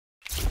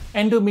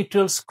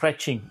Endometrial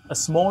scratching, a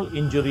small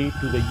injury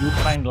to the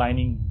uterine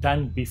lining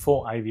done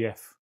before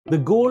IVF. The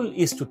goal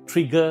is to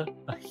trigger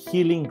a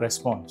healing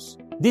response.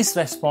 This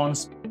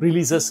response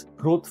releases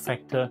growth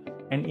factor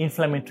and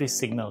inflammatory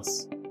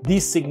signals.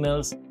 These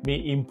signals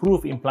may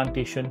improve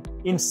implantation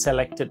in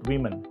selected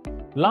women.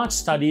 Large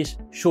studies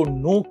show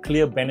no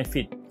clear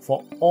benefit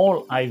for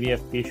all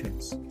IVF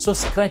patients. So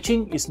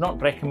scratching is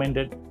not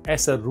recommended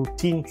as a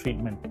routine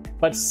treatment.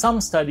 But some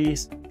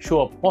studies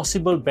show a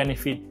possible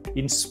benefit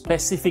in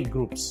specific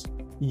groups.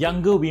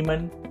 Younger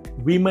women,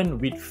 women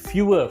with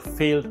fewer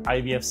failed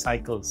IVF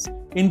cycles.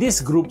 In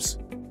these groups,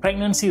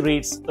 pregnancy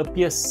rates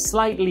appear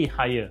slightly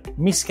higher.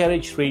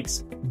 Miscarriage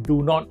rates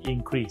do not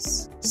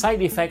increase.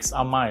 Side effects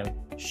are mild,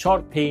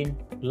 short pain,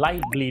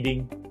 light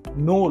bleeding,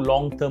 no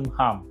long-term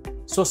harm.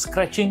 So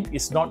scratching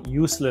is not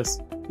useless,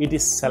 it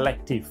is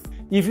selective.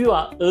 If you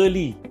are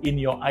early in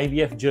your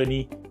IVF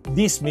journey,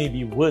 this may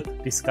be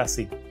worth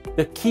discussing.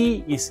 The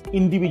key is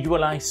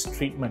individualized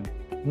treatment,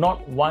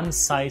 not one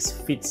size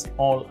fits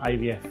all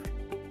IVF.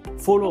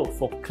 Follow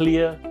for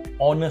clear,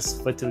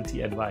 honest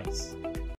fertility advice.